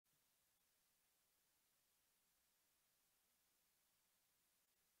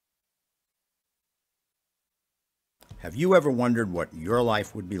Have you ever wondered what your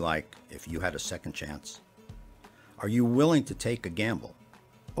life would be like if you had a second chance? Are you willing to take a gamble,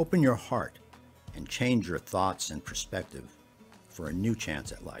 open your heart, and change your thoughts and perspective for a new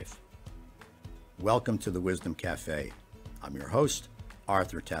chance at life? Welcome to the Wisdom Café. I'm your host,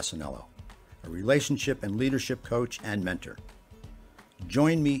 Arthur Tassinello, a relationship and leadership coach and mentor.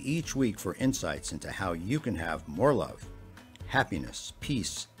 Join me each week for insights into how you can have more love, happiness,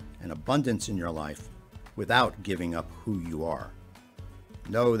 peace, and abundance in your life without giving up who you are.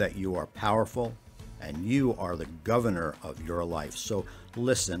 Know that you are powerful and you are the governor of your life. So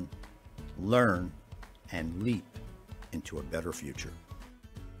listen, learn, and leap into a better future.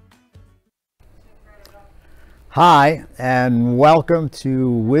 Hi, and welcome to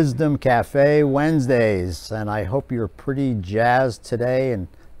Wisdom Cafe Wednesdays. And I hope you're pretty jazzed today and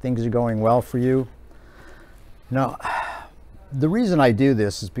things are going well for you. Now, the reason I do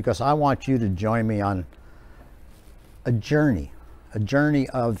this is because I want you to join me on a journey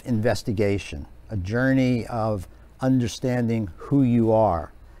of investigation, a journey of understanding who you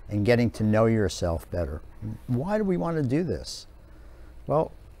are and getting to know yourself better. Why do we want to do this?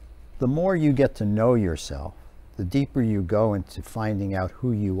 Well, the more you get to know yourself, the deeper you go into finding out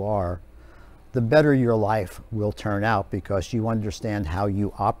who you are, the better your life will turn out because you understand how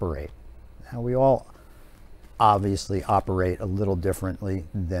you operate. Now, we all obviously operate a little differently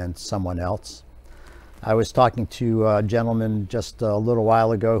than someone else. I was talking to a gentleman just a little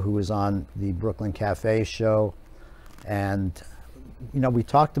while ago who was on the Brooklyn Café show, and we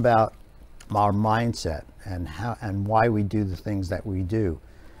talked about our mindset and why we do the things that we do.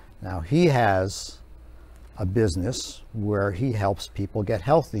 Now, he has a business where he helps people get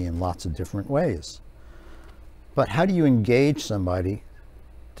healthy in lots of different ways. But how do you engage somebody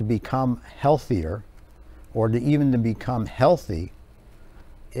to become healthier or to become healthy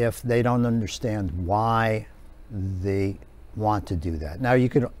if they don't understand why they want to do that? Now, you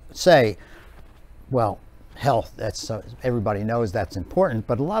could say, well, health, that's everybody knows that's important,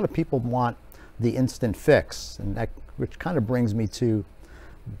 but a lot of people want the instant fix, and that, which kind of brings me to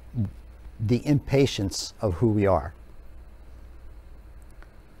the impatience of who we are.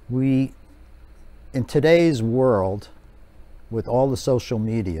 In today's world, with all the social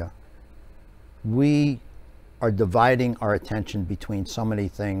media, we are dividing our attention between so many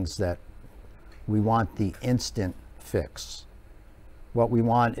things that we want the instant fix. What we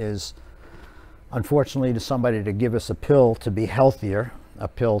want is, unfortunately, to somebody to give us a pill to be healthier, a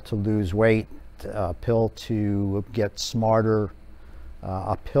pill to lose weight, a pill to get smarter,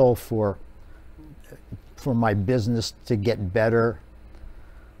 a pill for my business to get better.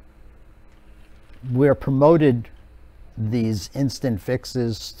 We're promoted these instant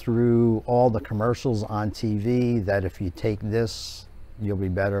fixes through all the commercials on TV, that if you take this, you'll be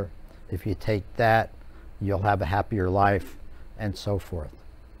better. If you take that, you'll have a happier life, and so forth.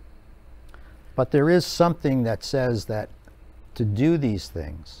 But there is something that says that to do these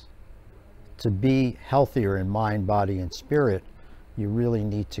things, to be healthier in mind, body, and spirit, you really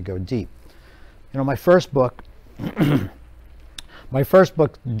need to go deep. My first book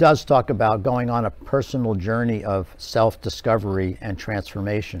does talk about going on a personal journey of self-discovery and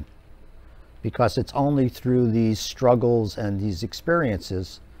transformation, because it's only through these struggles and these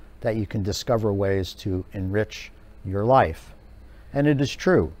experiences that you can discover ways to enrich your life. And it is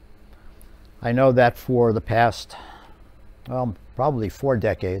true. I know that for the past, probably 4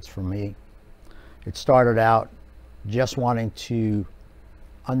 decades for me, it started out just wanting to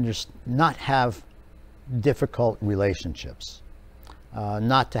not have difficult relationships,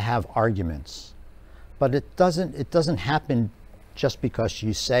 not to have arguments. But it doesn't happen just because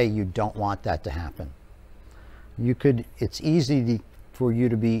you say you don't want that to happen. It's easy for you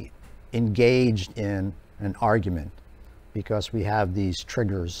to be engaged in an argument because we have these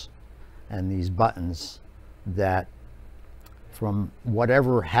triggers and these buttons that, from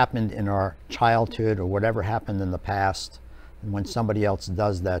whatever happened in our childhood or whatever happened in the past, and when somebody else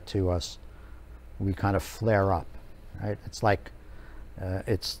does that to us, we kind of flare up, right? It's like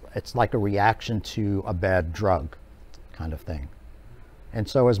a reaction to a bad drug kind of thing. And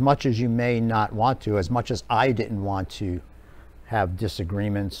so as much as you may not want to, as much as I didn't want to have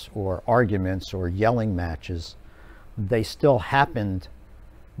disagreements or arguments or yelling matches, they still happened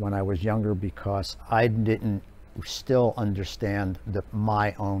when I was younger because I didn't still understand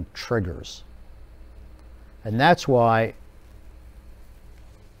my own triggers. And that's why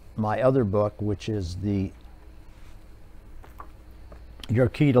my other book, which is Your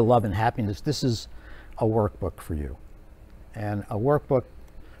Key to Love and Happiness, this is a workbook for you. And a workbook,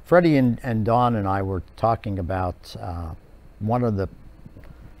 Freddie and Dawn and I were talking about one of the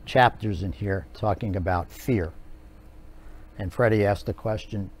chapters in here talking about fear. And Freddie asked the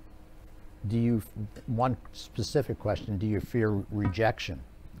question, one specific question, do you fear rejection?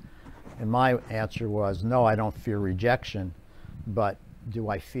 And my answer was, no, I don't fear rejection, but do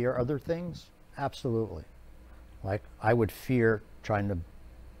I fear other things? Absolutely. Like I would fear trying to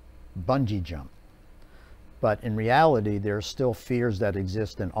bungee jump. But in reality, there are still fears that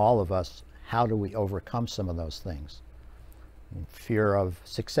exist in all of us. How do we overcome some of those things? Fear of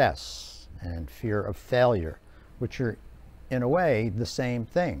success and fear of failure, which are in a way the same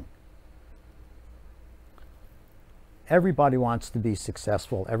thing. Everybody wants to be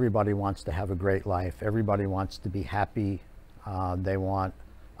successful. Everybody wants to have a great life. Everybody wants to be happy. They want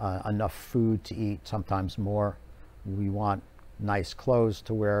enough food to eat, sometimes more. We want nice clothes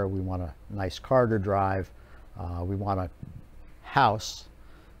to wear. We want a nice car to drive. We want a house,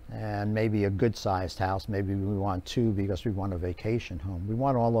 and maybe a good-sized house. Maybe we want two because we want a vacation home. We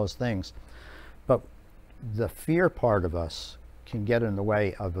want all those things. But the fear part of us can get in the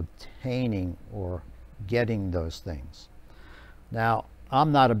way of obtaining or getting those things. Now,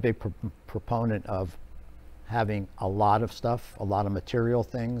 I'm not a big proponent of having a lot of stuff, a lot of material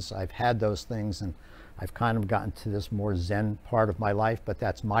things. I've had those things, and I've kind of gotten to this more Zen part of my life, but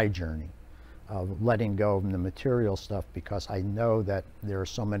that's my journey of letting go of the material stuff, because I know that there are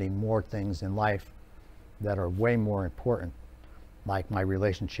so many more things in life that are way more important, like my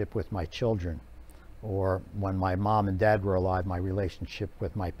relationship with my children, or when my mom and dad were alive, my relationship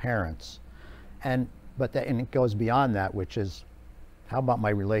with my parents. And it goes beyond that, which is, how about my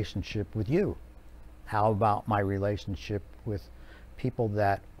relationship with you? How about my relationship with people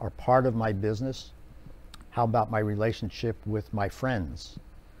that are part of my business? How about my relationship with my friends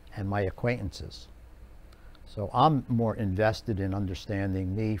and my acquaintances? So I'm more invested in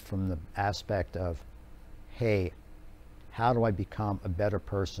understanding me from the aspect of, hey, how do I become a better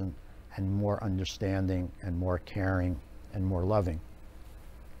person and more understanding and more caring and more loving?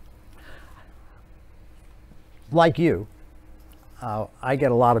 Like you, I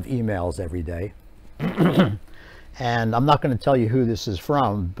get a lot of emails every day. And I'm not going to tell you who this is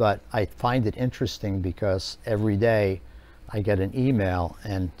from, but I find it interesting because every day I get an email,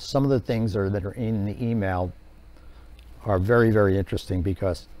 and some of the things that are in the email are very, very interesting.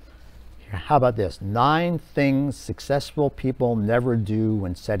 Because how about this? 9 things successful people never do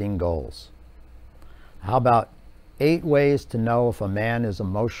when setting goals. How about 8 ways to know if a man is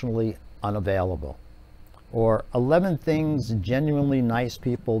emotionally unavailable? Or 11 things genuinely nice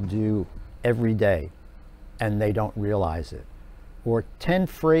people do every day and they don't realize it. Or 10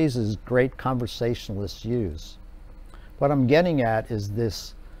 phrases great conversationalists use. What I'm getting at is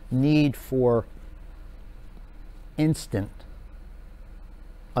this need for instant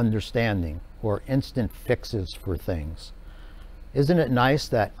understanding or instant fixes for things. Isn't it nice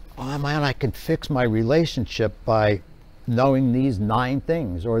that, oh man, I can fix my relationship by knowing these 9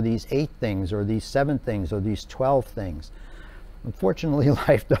 things, or these 8 things, or these 7 things, or these 12 things? Unfortunately,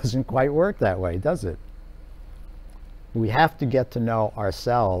 life doesn't quite work that way, does it? We have to get to know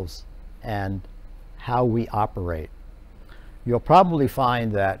ourselves and how we operate. You'll probably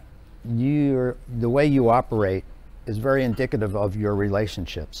find that the way you operate is very indicative of your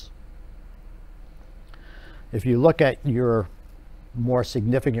relationships. If you look at your more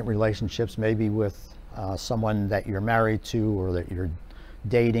significant relationships, maybe with someone that you're married to, or that you're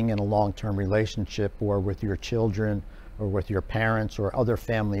dating in a long-term relationship, or with your children, or with your parents or other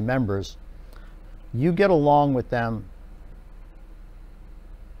family members, you get along with them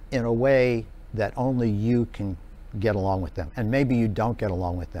in a way that only you can get along with them. And maybe you don't get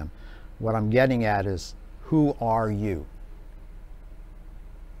along with them. What I'm getting at is, who are you?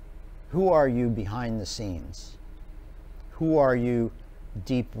 Who are you behind the scenes? Who are you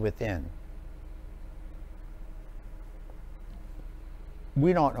deep within?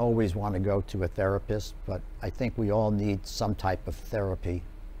 We don't always want to go to a therapist, but I think we all need some type of therapy.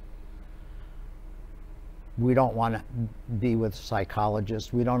 We don't want to be with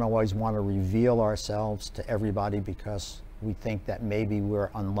psychologists. We don't always want to reveal ourselves to everybody because we think that maybe we're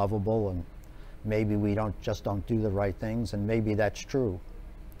unlovable, and maybe we just don't do the right things, and maybe that's true.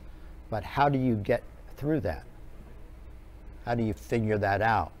 But how do you get through that? How do you figure that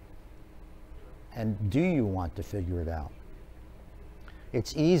out? And do you want to figure it out?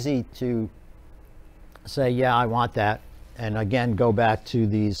 It's easy to say, yeah, I want that, and again go back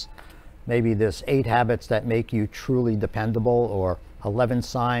to maybe this 8 habits that make you truly dependable, or 11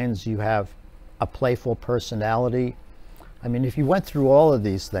 signs you have a playful personality. I mean, if you went through all of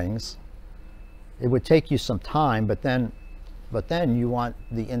these things, it would take you some time, but then you want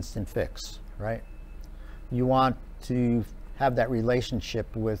the instant fix, right? You want to have that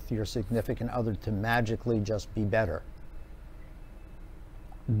relationship with your significant other to magically just be better.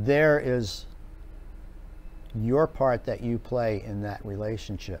 there is your part that you play in that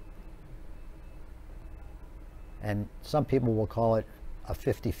relationship. And some people will call it a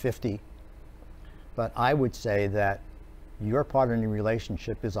 50-50, but I would say that your part in the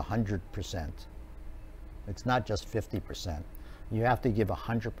relationship is 100%. It's not just 50%. You have to give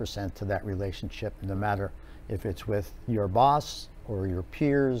 100% to that relationship, no matter if it's with your boss or your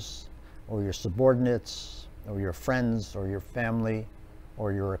peers or your subordinates or your friends or your family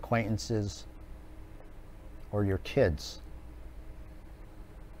or your acquaintances or your kids.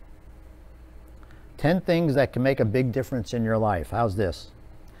 10 things that can make a big difference in your life. How's this?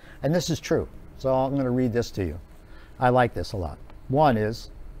 And this is true. So I'm going to read this to you. I like this a lot. One is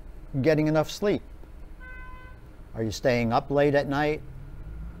getting enough sleep. Are you staying up late at night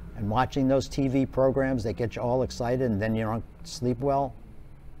and watching those TV programs that get you all excited and then you don't sleep well?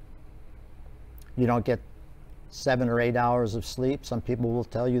 You don't get 7 or 8 hours of sleep. Some people will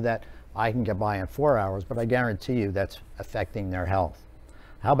tell you that I can get by in 4 hours, but I guarantee you that's affecting their health.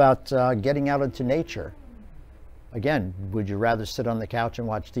 How about getting out into nature? Again, would you rather sit on the couch and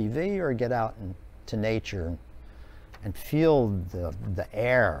watch TV or get out into nature and feel the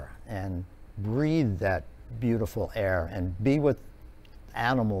air and breathe that beautiful air and be with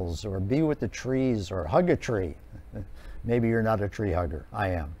animals or be with the trees or hug a tree? Maybe you're not a tree hugger. I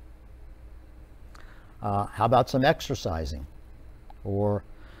am. How about some exercising? Or,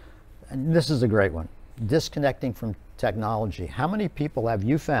 and this is a great one, disconnecting from technology. How many people have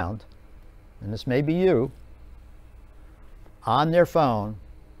you found, and this may be you, on their phone,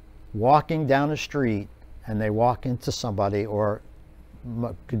 walking down a street, and they walk into somebody, or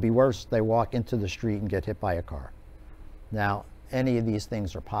could be worse, they walk into the street and get hit by a car? Now, any of these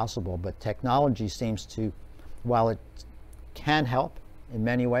things are possible, but technology seems to, while it can help in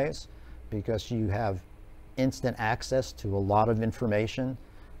many ways, because you have instant access to a lot of information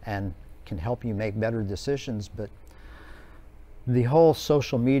and can help you make better decisions, but the whole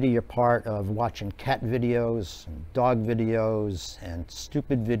social media part of watching cat videos and dog videos and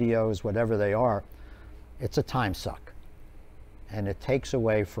stupid videos, whatever they are, it's a time suck. And it takes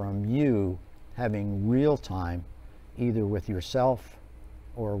away from you having real time, either with yourself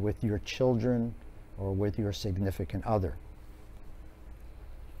or with your children or with your significant other.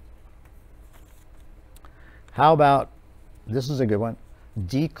 How about, this is a good one,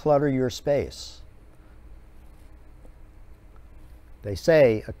 declutter your space. They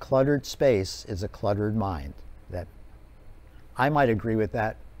say a cluttered space is a cluttered mind. That I might agree with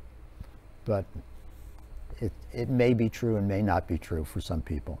that, but it may be true and may not be true for some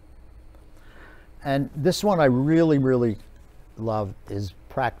people. And this one I really, really love is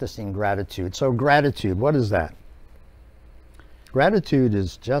practicing gratitude. So gratitude, what is that? Gratitude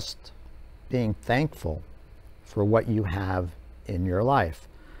is just being thankful for what you have in your life.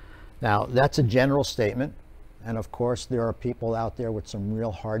 Now, that's a general statement. And of course, there are people out there with some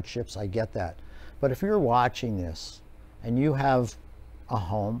real hardships. I get that. But if you're watching this and you have a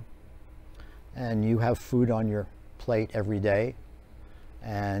home and you have food on your plate every day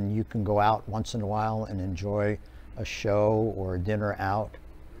and you can go out once in a while and enjoy a show or a dinner out,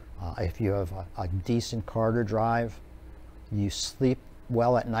 if you have a decent car to drive, you sleep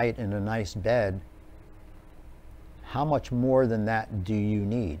well at night in a nice bed, how much more than that do you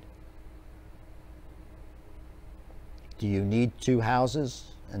need? Do you need 2 houses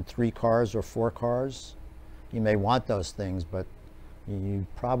and 3 cars or 4 cars? You may want those things, but you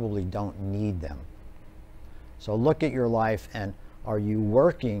probably don't need them. So look at your life, and are you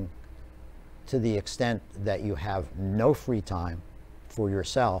working to the extent that you have no free time for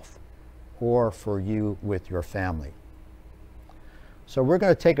yourself or for you with your family? So we're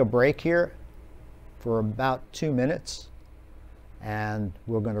going to take a break here for about 2 minutes, and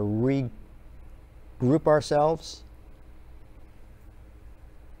we're going to regroup ourselves,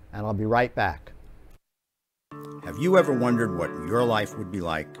 and I'll be right back. Have you ever wondered what your life would be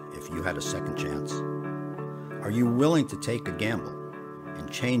like if you had a second chance? Are you willing to take a gamble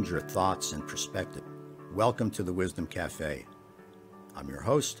and change your thoughts and perspective? Welcome to the Wisdom Café. I'm your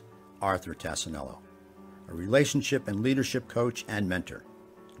host, Arthur Tassinello, a relationship and leadership coach and mentor.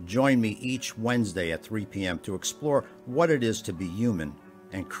 Join me each Wednesday at 3 p.m. to explore what it is to be human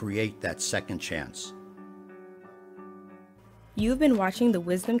and create that second chance. You've been watching The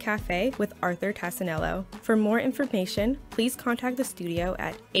Wisdom Café with Arthur Tassinello. For more information, please contact the studio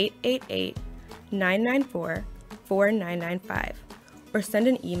at 888-994-4995 or send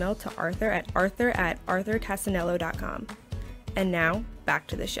an email to arthur@arthurtassinello.com. And now, back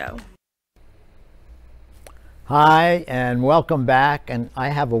to the show. Hi, and welcome back. And I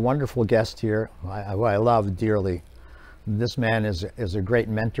have a wonderful guest here who I love dearly. This man is a great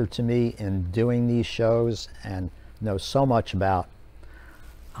mentor to me in doing these shows, and knows so much about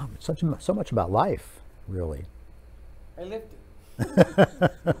so much about life, really. I lived it.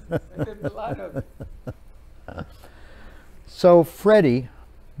 I lived a lot of it. So Freddie,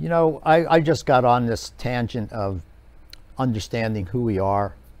 you know, I just got on this tangent of understanding who we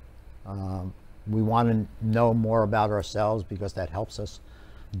are. We want to know more about ourselves because that helps us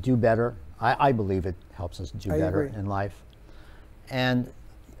do better. I believe it helps us do better in life. And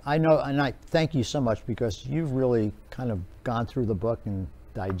I know, and I thank you so much because you've really kind of gone through the book and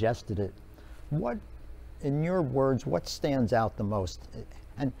digested it. What, in your words, what stands out the most?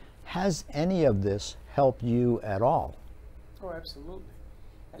 And has any of this helped you at all? Oh, absolutely.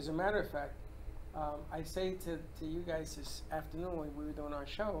 As a matter of fact, I say to you guys this afternoon when we were doing our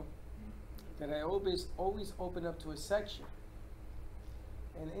show that I always open up to a section.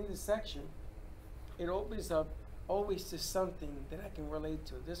 And in the section, it opens up always to something that I can relate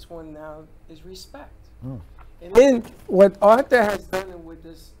to. This one now is respect. And then what Arthur has done with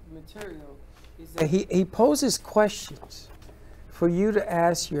this material is that he poses questions for you to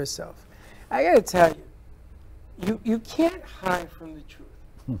ask yourself. I got to tell you, you can't hide from the truth.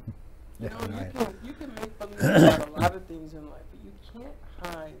 You know, you can make believe about a lot of things in life, but you can't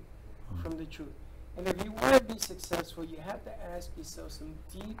hide from the truth. And if you want to be successful, you have to ask yourself some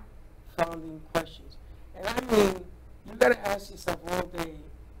deep founding questions. And I mean, you got to ask yourself all day,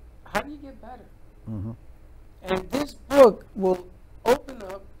 how do you get better? And this book will open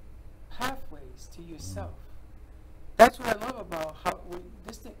up pathways to yourself. That's what I love about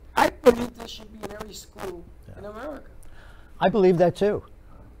this thing. I believe this should be in every school in America. I believe that too.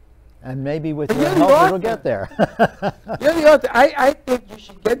 And maybe with your help, it'll get there. You're the author. I think you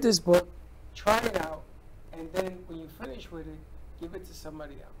should get this book, try it out, and then when you finish with it, give it to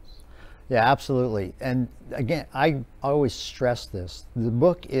somebody else. Yeah, absolutely. And again, I always stress this. The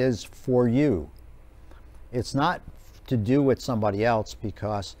book is for you. It's not to do with somebody else,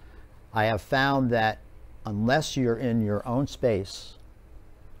 because I have found that unless you're in your own space,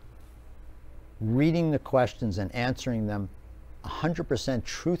 reading the questions and answering them 100%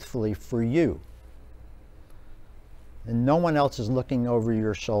 truthfully for you, and no one else is looking over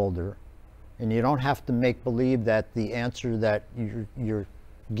your shoulder, and you don't have to make believe that the answer that you're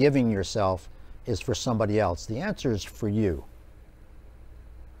giving yourself is for somebody else. The answer is for you,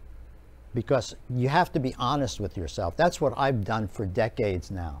 because you have to be honest with yourself. That's what I've done for decades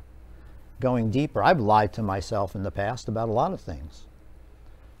now. Going deeper, I've lied to myself in the past about a lot of things,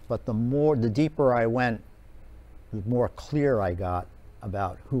 but the deeper I went, the more clear I got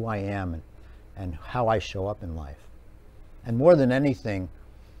about who I am and how I show up in life. And more than anything,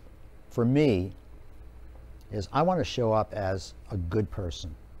 for me, is I want to show up as a good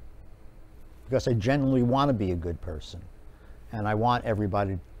person, because I genuinely want to be a good person, and I want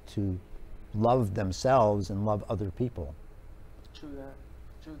everybody to love themselves and love other people. True that.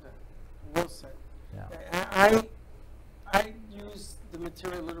 True that. Well said. Yeah. I use the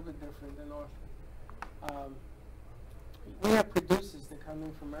material a little bit different than Arthur. We have producers that come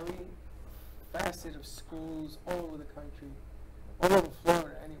in from every facet of schools all over the country, all over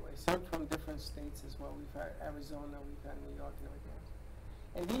Florida anyway, some from different states as well. We've had Arizona, we've had New York and everything else.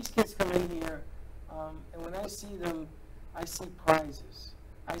 And these kids come in here, and when I see them, I see prizes.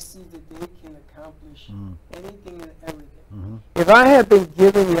 I see that they can accomplish anything and everything. If I had been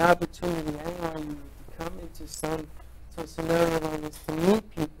given the opportunity, I want you to come into some scenario like this, to meet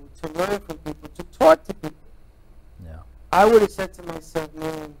people, to learn from people, to talk to people, I would have said to myself,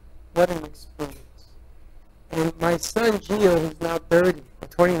 man, what an experience. And my son, Gio, who's now 30, or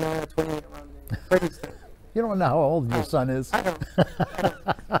 29 or 28 around there, Freddie's 30. You don't know how old your son is. I don't.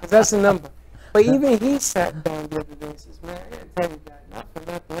 'Cause that's the number. But even he sat down the other day and says, man, I got to tell you that, not for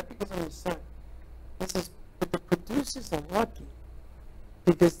nothing, not because I'm your son. He says, but the producers are lucky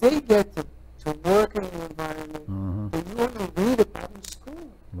because they get to work in an environment that you only read about in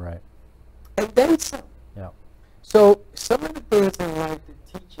school. Right. And then some. Yeah. So some of the things in life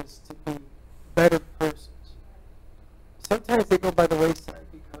that teach us to be better persons, sometimes they go by the wayside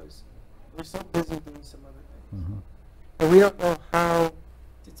because we're so busy doing some other things. And we don't know how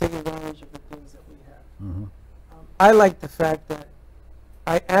to take advantage of the things that we have. I like the fact that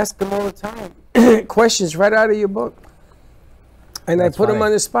I ask them all the time questions right out of your book. And that's I put them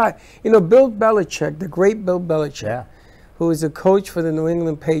on the spot. You know, Bill Belichick, the great Bill Belichick, who is a coach for the New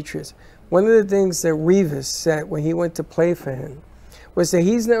England Patriots, one of the things that Revis said when he went to play for him was that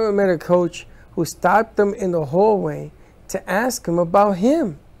he's never met a coach who stopped him in the hallway to ask him about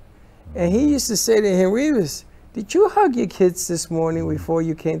him. And he used to say to him, Revis, did you hug your kids this morning before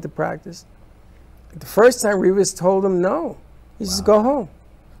you came to practice? The first time Rivas told him no. He says, go home.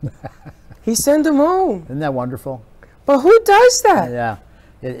 He sent him home. Isn't that wonderful? But who does that? Yeah,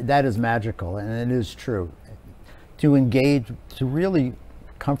 that is magical, and it is true. To engage, to really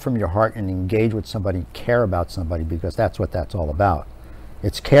come from your heart and engage with somebody, care about somebody, because that's what that's all about.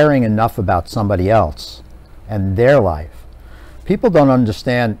 It's caring enough about somebody else and their life. People don't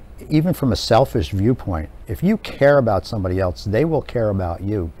understand, even from a selfish viewpoint, if you care about somebody else, they will care about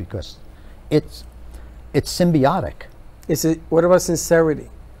you, because it's symbiotic. What about sincerity?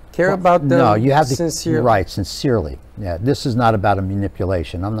 Care about them. No, you have to sincerely. Right, sincerely. Yeah, this is not about a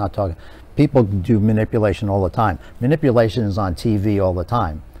manipulation. I'm not talking. People do manipulation all the time. Manipulation is on TV all the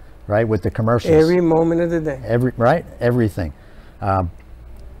time, right? With the commercials. Every moment of the day. Everything.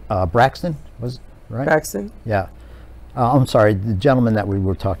 Braxton was right. Braxton. Yeah. I'm sorry, the gentleman that we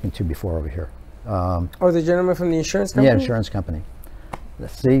were talking to before over here. The gentleman from the insurance company. Yeah, insurance company.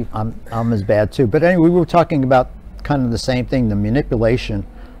 See, I'm as bad too. But anyway, we were talking about kind of the same thing, the manipulation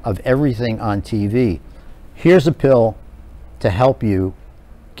of everything on TV. Here's a pill to help you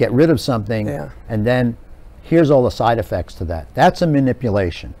get rid of something, and then here's all the side effects to that. That's a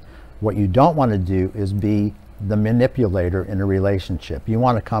manipulation. What you don't want to do is be the manipulator in a relationship. You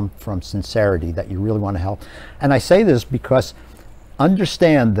want to come from sincerity, that you really want to help. And I say this because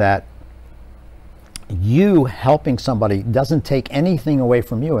understand that you helping somebody doesn't take anything away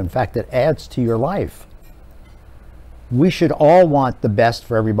from you. In fact, it adds to your life. We should all want the best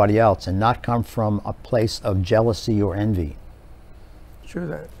for everybody else and not come from a place of jealousy or envy. True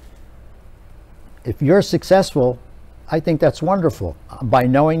that. If you're successful, I think that's wonderful. By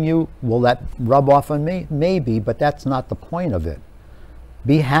knowing you, will that rub off on me? Maybe, but that's not the point of it.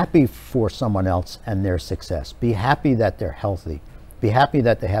 Be happy for someone else and their success. Be happy that they're healthy. Be happy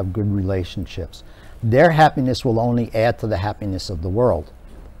that they have good relationships. Their happiness will only add to the happiness of the world.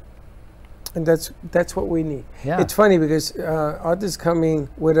 And that's what we need. Yeah. It's funny because Arthur's coming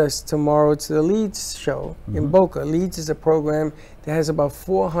with us tomorrow to the Leeds show in Boca. Leeds is a program that has about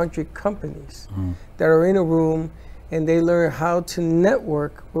 400 companies that are in a room, and they learn how to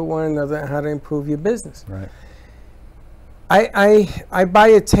network with one another and how to improve your business. Right. I buy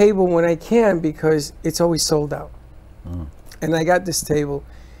a table when I can because it's always sold out. And I got this table,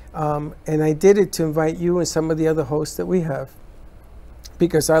 and I did it to invite you and some of the other hosts that we have,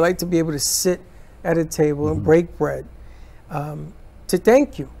 because I like to be able to sit at a table and break bread, to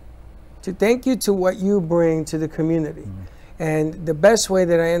thank you to what you bring to the community. And the best way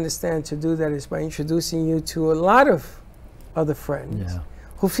that I understand to do that is by introducing you to a lot of other friends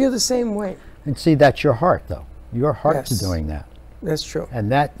who feel the same way. And see, that's your heart, though. Your heart to doing that. That's true.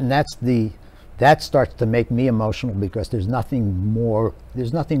 And that starts to make me emotional, because there's nothing more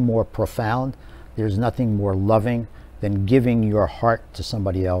profound, there's nothing more loving than giving your heart to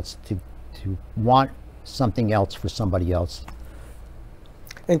somebody else, to want something else for somebody else.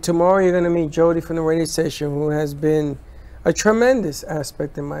 And tomorrow you're going to meet Jody from the radio station, who has been a tremendous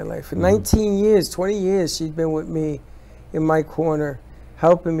aspect in my life. For 19 years, 20 years, she's been with me in my corner,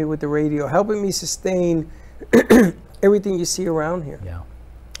 helping me with the radio, helping me sustain everything you see around here. Yeah.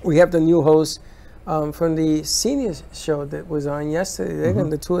 We have the new host from the senior show that was on yesterday.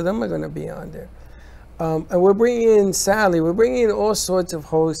 The two of them are going to be on there. And we're bringing in Sally. We're bringing in all sorts of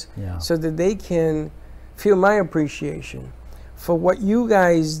hosts so that they can feel my appreciation for what you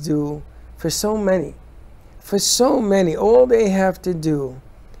guys do for so many. For so many. All they have to do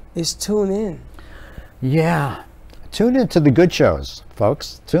is tune in. Yeah. Tune into the good shows,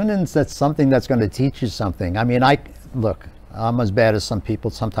 folks. Tune in. That's something that's going to teach you something. I mean, look, I'm as bad as some people.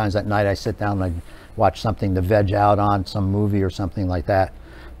 Sometimes at night I sit down and I watch something to veg out on, some movie or something like that.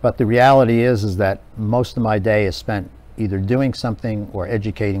 But the reality is that most of my day is spent either doing something or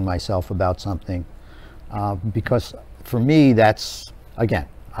educating myself about something. Because for me, that's, again,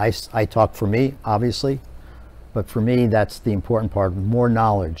 I talk for me, obviously, but for me, that's the important part. More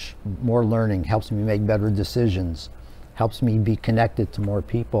knowledge, more learning helps me make better decisions, helps me be connected to more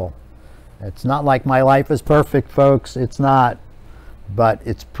people. It's not like my life is perfect, folks. It's not. But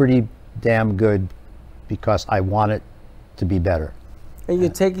it's pretty damn good, because I want it to be better. And you're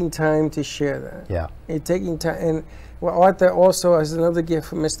taking time to share that. Yeah. You're taking time. And what Arthur also has, another gift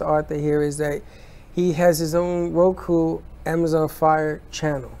from Mr. Arthur here, is that he has his own Roku Amazon Fire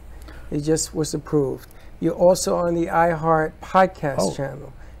channel. It just was approved. You're also on the iHeart podcast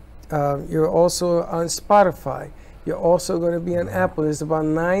channel. You're also on Spotify. You're also going to be on Apple. There's about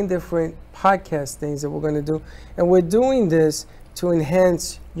 9 different podcast things that we're going to do. And we're doing this to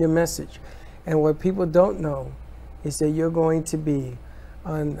enhance your message. And what people don't know is that you're going to be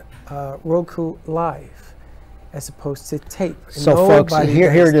on Roku Live. as opposed to tape. So folks, Nobody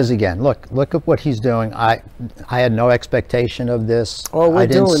here does it is again. Look at what he's doing. I had no expectation of this. Oh, we're I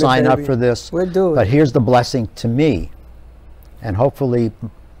didn't doing it, sign up baby. for this. We're doing But it. here's the blessing to me. And hopefully,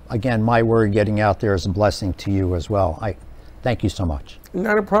 again, my word getting out there is a blessing to you as well. I thank you so much.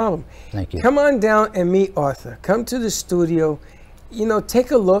 Not a problem. Thank you. Come on down and meet Arthur. Come to the studio. You know,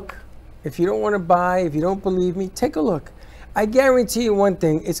 take a look. If you don't want to buy, if you don't believe me, take a look. I guarantee you one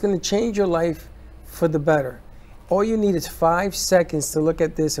thing, it's going to change your life for the better. All you need is 5 seconds to look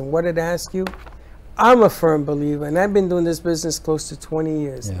at this and what it asks you. I'm a firm believer, and I've been doing this business close to 20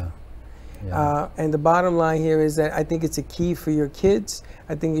 years Yeah. now. Yeah. And the bottom line here is that I think it's a key for your kids.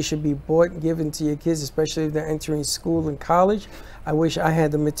 I think it should be bought and given to your kids, especially if they're entering school and college. I wish I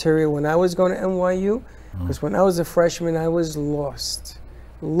had the material when I was going to NYU, because when I was a freshman, I was lost.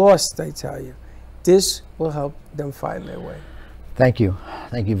 Lost, I tell you. This will help them find their way. Thank you.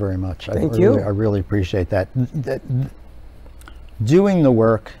 Thank you very much. Thank you. I really appreciate that. Doing the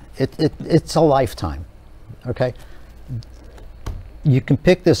work, it's a lifetime, okay? You can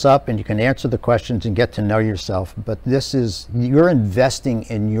pick this up and you can answer the questions and get to know yourself, but you're investing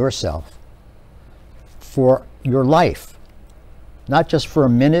in yourself for your life. Not just for a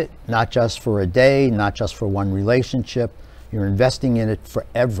minute, not just for a day, not just for one relationship. You're investing in it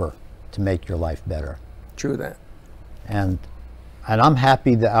forever to make your life better. True that. And I'm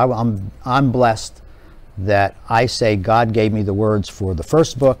happy that I'm blessed that I say God gave me the words for the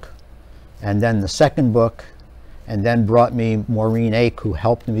first book, and then the second book, and then brought me Maureen Ake, who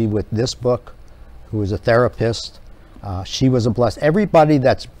helped me with this book, who is a therapist. She was a blessed.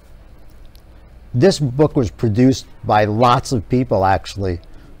 This book was produced by lots of people, actually,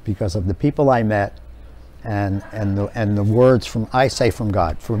 because of the people I met and the words from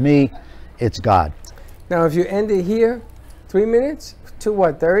God. For me, it's God. Now, if you end it here, 3 minutes to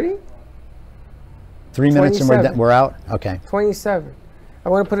what, 30? 3 minutes and 27. we're out? Okay. 27. I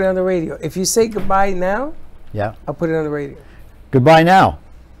want to put it on the radio. If you say goodbye now, Yeah. I'll put it on the radio. Goodbye now.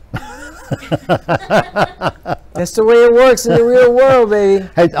 That's the way it works in the real world, baby.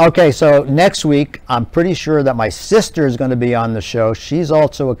 Hey, okay, so next week, I'm pretty sure that my sister is going to be on the show. She's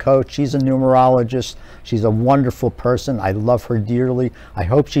also a coach. She's a numerologist. She's a wonderful person. I love her dearly. I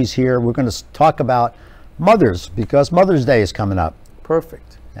hope she's here. We're going to talk about mothers, because Mother's Day is coming up.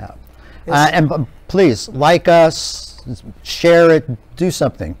 Perfect. Yeah. Please, like us, share it, do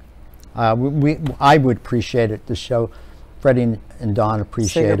something. I would appreciate it, the show. Freddie and Don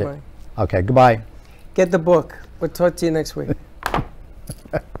appreciate Say it. goodbye. Okay, goodbye. Get the book. We'll talk to you next week.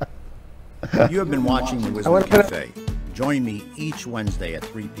 You have been watching the Wisdom wanna put Cafe. Join me each Wednesday at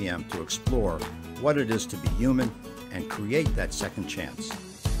 3 p.m. to explore what it is to be human and create that second chance,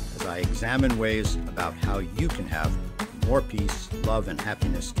 as I examine ways about how you can have more peace, love, and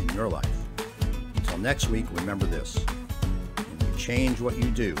happiness in your life. Until next week, remember this: when you change what you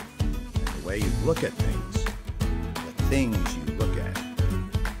do and the way you look at things, the things you look at